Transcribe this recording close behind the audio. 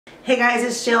Hey guys,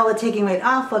 it's Jill with Taking Weight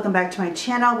Off. Welcome back to my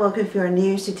channel. Welcome if you're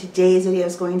new. So today's video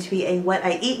is going to be a what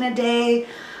I eat in a day.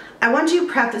 I want to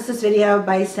preface this video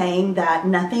by saying that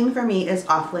nothing for me is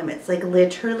off limits, like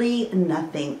literally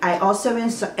nothing. I also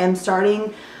am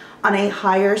starting on a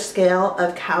higher scale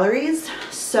of calories,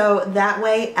 so that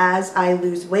way as I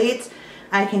lose weight,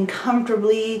 I can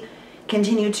comfortably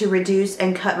continue to reduce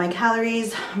and cut my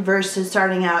calories versus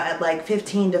starting out at like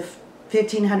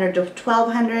 1500 to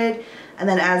 1200, and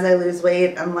then as I lose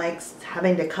weight I'm like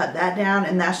having to cut that down,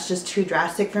 and that's just too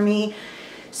drastic for me.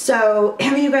 So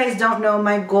if you guys don't know,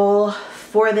 my goal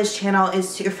for this channel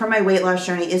is to, for my weight loss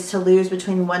journey, is to lose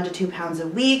between 1 to 2 pounds a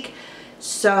week.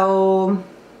 So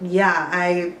yeah,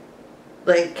 I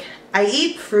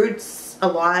eat fruits a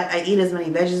lot. I eat as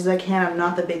many veggies as I can. I'm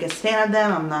not the biggest fan of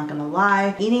them, I'm not gonna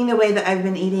lie. Eating the way that I've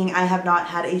been eating, I have not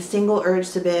had a single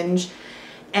urge to binge,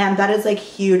 and that is like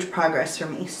huge progress for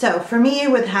me. So for me,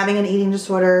 with having an eating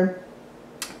disorder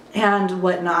and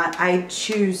whatnot, I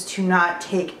choose to not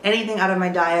take anything out of my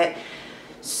diet.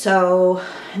 So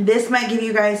this might give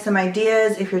you guys some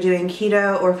ideas if you're doing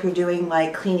keto or if you're doing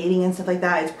like clean eating and stuff like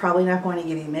that. It's probably not going to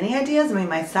give you many ideas. I mean,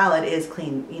 my salad is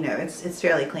clean, you know, it's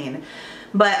fairly clean.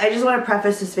 But I just want to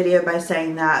preface this video by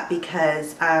saying that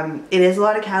because it is a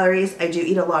lot of calories. I do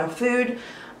eat a lot of food,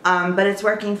 but it's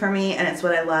working for me and it's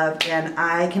what I love. And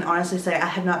I can honestly say I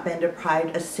have not been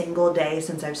deprived a single day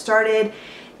since I've started.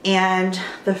 And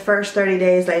the first 30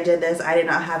 days I did this, I did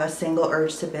not have a single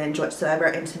urge to binge whatsoever,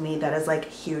 and to me that is like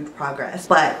huge progress.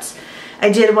 But I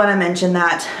did want to mention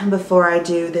that before I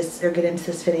do this or get into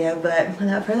this video. But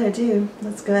without further ado,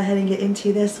 let's go ahead and get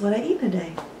into this what I eat in a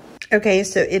day. Okay,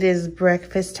 so it is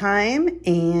breakfast time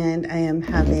and I am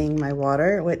having my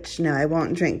water, which no, I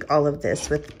won't drink all of this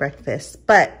with breakfast,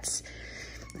 but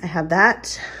I have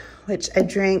that, which I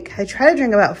drink. I try to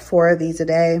drink about 4 of these a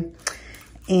day.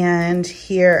 And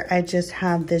here I just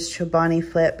have this Chobani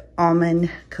Flip Almond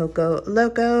Coco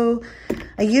Loco.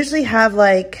 I usually have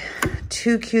like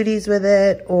 2 cuties with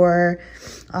it, or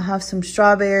I'll have some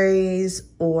strawberries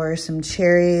or some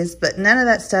cherries, but none of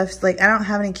that stuff's like, I don't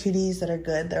have any cuties that are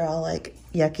good. They're all like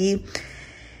yucky.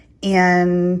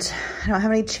 And I don't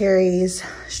have any cherries.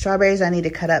 Strawberries I need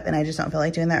to cut up and I just don't feel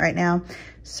like doing that right now.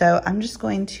 So I'm just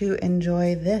going to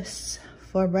enjoy this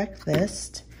for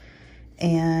breakfast.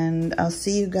 And I'll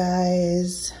see you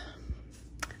guys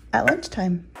at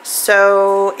lunchtime.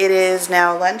 So it is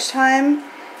now lunchtime.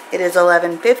 It is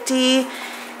 11:50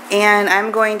 and I'm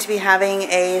going to be having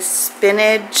a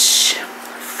spinach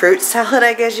fruit salad,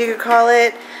 I guess you could call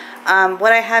it.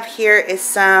 What I have here is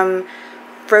some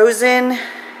frozen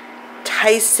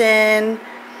Tyson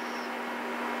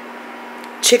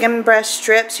chicken breast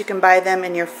strips. You can buy them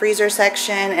in your freezer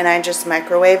section, and I just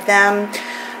microwave them.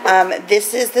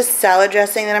 This is the salad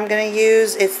dressing that I'm going to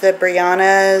use. It's the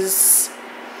Brianna's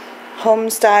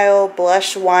Homestyle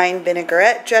Blush Wine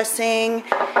Vinaigrette dressing.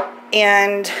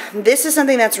 And this is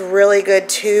something that's really good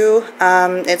too.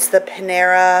 It's the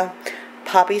Panera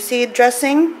Poppy Seed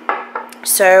dressing.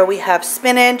 So we have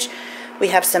spinach, we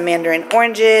have some mandarin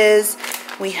oranges,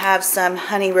 we have some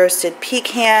honey roasted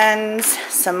pecans,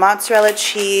 some mozzarella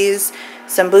cheese,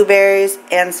 some blueberries,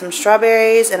 and some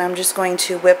strawberries, and I'm just going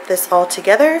to whip this all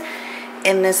together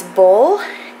in this bowl,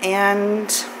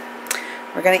 and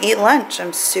we're gonna eat lunch.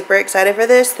 I'm super excited for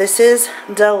this. This is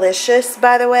delicious,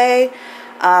 by the way.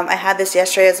 I had this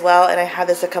yesterday as well, and I had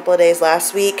this a couple of days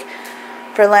last week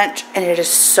for lunch, and it is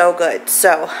so good.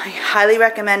 So I highly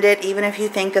recommend it, even if you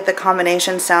think that the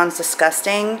combination sounds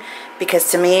disgusting, because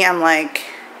to me, I'm like,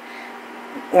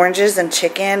 oranges and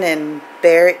chicken and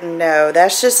berry, no,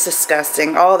 that's just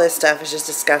disgusting. All this stuff is just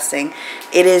disgusting.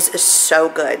 It is so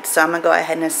good. So I'm gonna go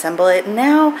ahead and assemble it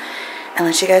now and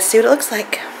let you guys see what it looks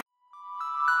like.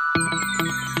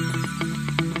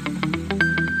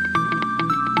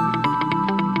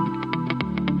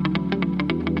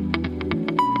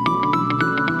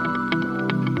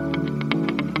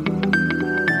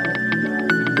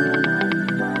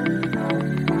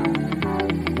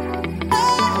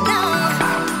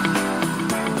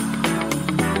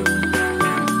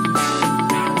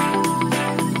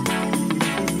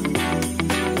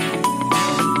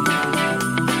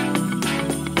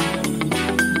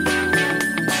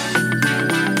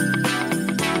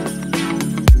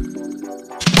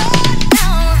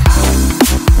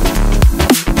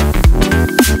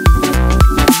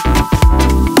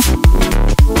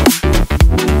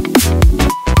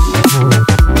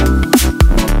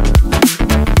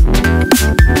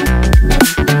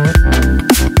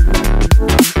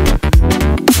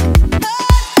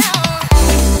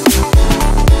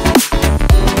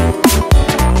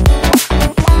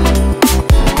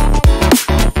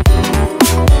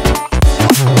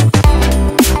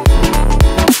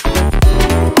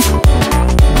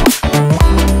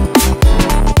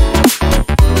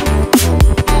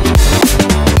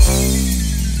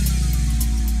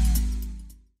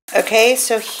 Okay,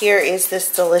 so here is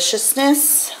this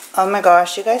deliciousness. Oh my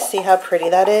gosh, you guys see how pretty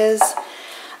that is?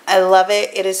 I love it.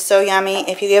 It is so yummy.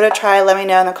 If you give it a try, let me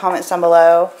know in the comments down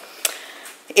below.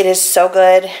 It is so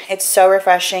good. It's so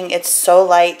refreshing. It's so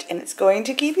light, and it's going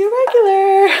to keep you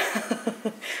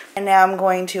regular. And now I'm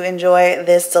going to enjoy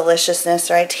this deliciousness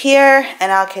right here,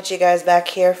 and I'll catch you guys back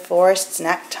here for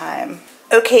snack time.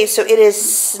 Okay, so it is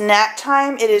snack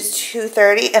time. It is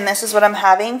 2:30, and this is what I'm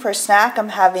having for snack. I'm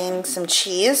having some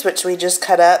cheese, which we just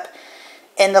cut up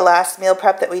in the last meal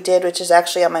prep that we did, which is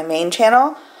actually on my main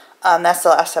channel. That's the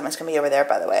last time it's going to be over there,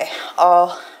 by the way.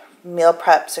 All meal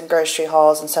preps and grocery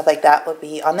hauls and stuff like that will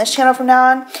be on this channel from now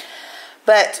on.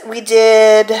 But we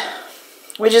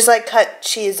just like cut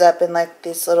cheese up in like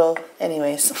these little,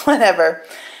 anyways, whatever.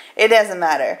 It doesn't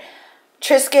matter.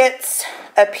 Triscuits,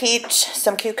 a peach,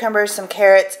 some cucumbers, some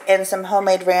carrots, and some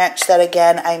homemade ranch that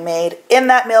again I made in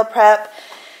that meal prep.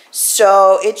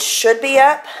 So it should be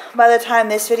up by the time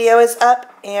this video is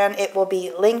up, and it will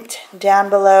be linked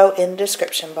down below in the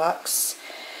description box.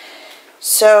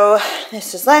 So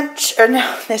this is lunch, or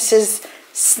no, this is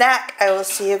snack. I will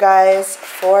see you guys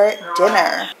for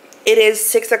dinner. It is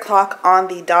 6 o'clock on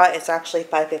the dot. It's actually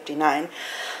 5:59.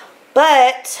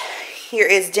 But here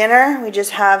is dinner. We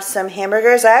just have some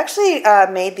hamburgers. I actually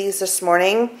made these this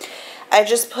morning. I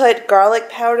just put garlic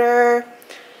powder,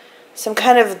 some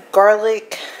kind of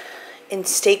garlic in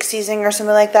steak seasoning or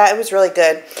something like that. It was really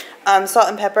good. Salt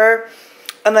and pepper.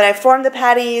 And then I formed the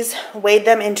patties, weighed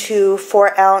them into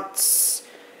 4-ounce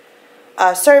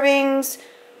servings,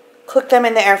 cooked them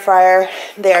in the air fryer.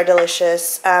 They are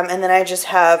delicious. And then I just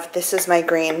have, this is my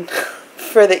green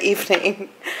for the evening.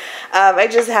 I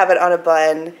just have it on a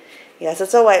bun. Yes,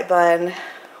 it's a white bun.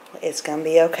 It's gonna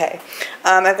be okay.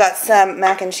 I've got some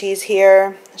mac and cheese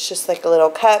here. It's just like a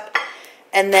little cup.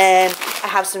 And then I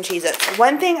have some Cheez-Its.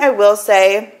 One thing I will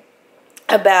say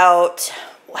about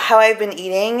how I've been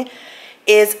eating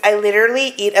is I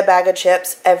literally eat a bag of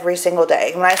chips every single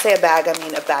day. When I say a bag, I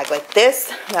mean a bag like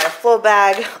this, not a full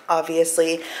bag,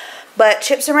 obviously. But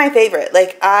chips are my favorite.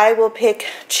 Like, I will pick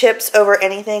chips over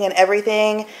anything and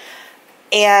everything.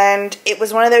 And it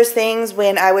was one of those things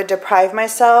when I would deprive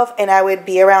myself and I would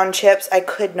be around chips, I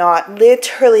could not,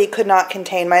 literally could not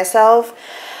contain myself.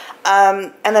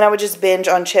 And then I would just binge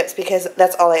on chips because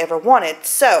that's all I ever wanted.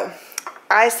 So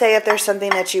I say if there's something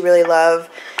that you really love,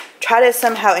 try to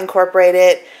somehow incorporate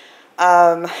it.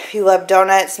 If you love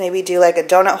donuts, maybe do like a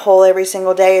donut hole every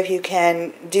single day if you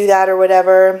can do that or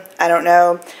whatever. I don't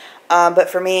know. But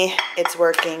for me, it's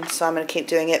working, so I'm going to keep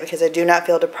doing it because I do not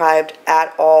feel deprived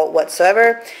at all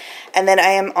whatsoever. And then I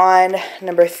am on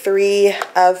number 3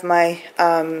 of my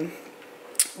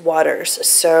waters.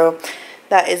 So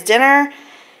that is dinner.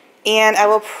 And I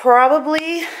will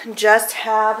probably just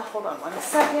have, hold on one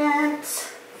second,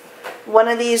 one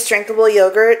of these drinkable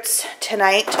yogurts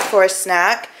tonight for a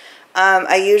snack.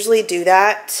 I usually do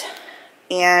that,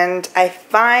 and I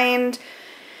find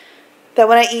that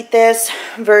when I eat this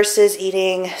versus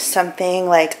eating something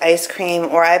like ice cream,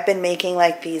 or I've been making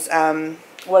like these,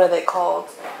 what are they called?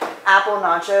 Apple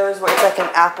nachos, where it's like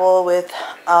an apple with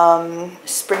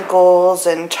sprinkles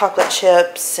and chocolate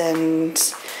chips and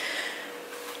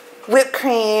whipped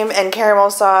cream and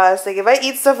caramel sauce. Like, if I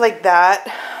eat stuff like that,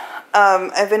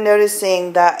 I've been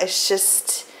noticing that it's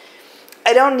just,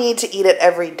 I don't need to eat it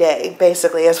every day,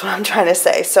 basically, is what I'm trying to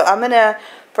say. So I'm gonna,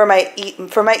 for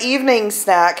my evening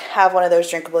snack, have one of those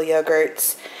drinkable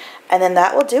yogurts, and then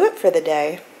that will do it for the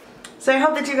day. So I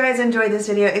hope that you guys enjoyed this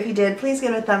video. If you did, please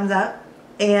give it a thumbs up,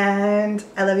 and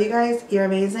I love you guys. You're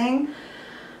amazing.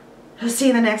 I'll see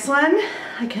you in the next one.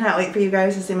 I cannot wait for you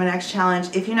guys to see my next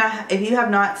challenge. If you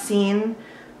have not seen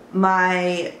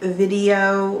my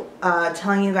video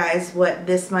telling you guys what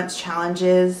this month's challenge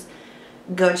is,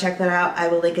 go check that out. I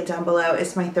will link it down below.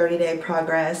 It's my 30-day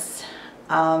progress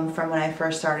from when I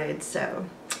first started. So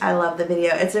I love the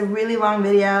video. It's a really long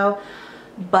video,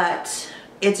 but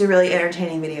it's a really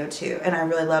entertaining video too, and I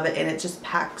really love it, and it just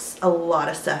packs a lot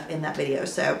of stuff in that video.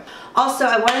 So also,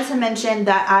 I wanted to mention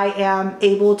that I am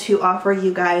able to offer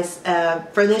you guys,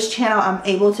 for this channel, I'm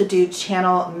able to do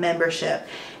channel membership.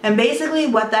 And basically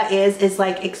what that is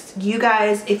like, you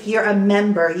guys, if you're a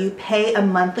member, you pay a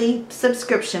monthly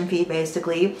subscription fee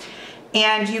basically,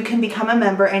 and you can become a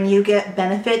member and you get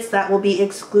benefits that will be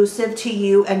exclusive to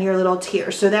you and your little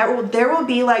tier. So there will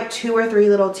be like 2 or 3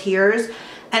 little tiers,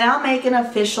 and I'll make an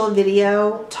official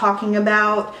video talking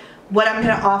about what I'm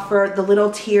going to offer, the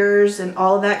little tiers and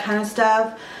all of that kind of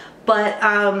stuff. But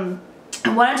I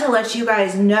wanted to let you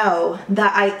guys know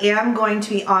that I am going to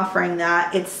be offering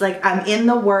that. It's like I'm in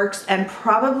the works, and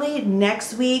probably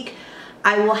next week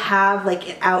I will have like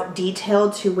it out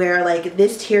detailed to where like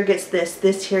this tier gets this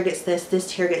tier gets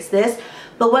this tier gets this.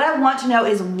 But what I want to know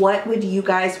is, what would you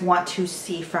guys want to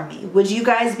see from me? Would you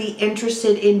guys be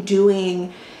interested in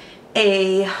doing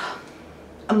a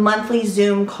monthly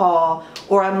Zoom call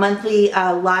or a monthly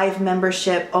live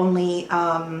membership only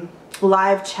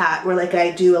live chat where like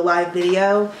I do a live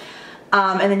video?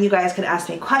 And then you guys can ask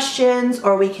me questions,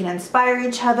 or we can inspire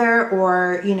each other,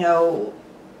 or, you know,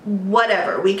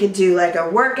 whatever. We could do like a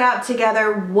workout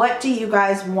together. What do you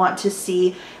guys want to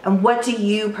see, and what do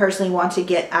you personally want to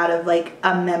get out of like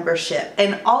a membership?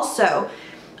 And also,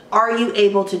 are you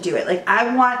able to do it? Like,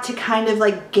 I want to kind of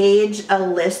like gauge a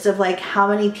list of like how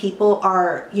many people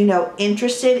are, you know,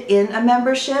 interested in a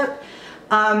membership.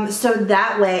 So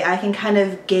that way I can kind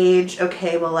of gauge,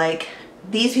 okay, well, like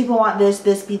these people want this,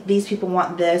 these people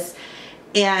want this,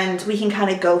 and we can kind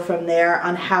of go from there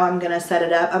on how I'm going to set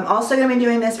it up. I'm also going to be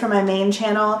doing this for my main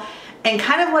channel, and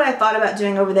kind of what I thought about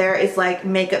doing over there is like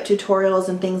makeup tutorials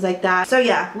and things like that. So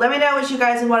yeah, let me know what you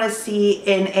guys want to see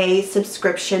in a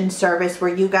subscription service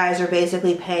where you guys are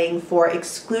basically paying for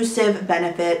exclusive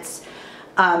benefits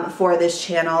for this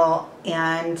channel,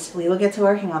 and we will get to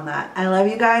working on that. I love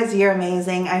you guys. You're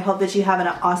amazing. I hope that you have an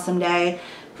awesome day.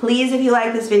 Please, if you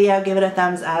like this video, give it a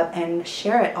thumbs up and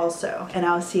share it also. And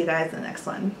I'll see you guys in the next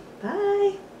one.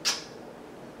 Bye.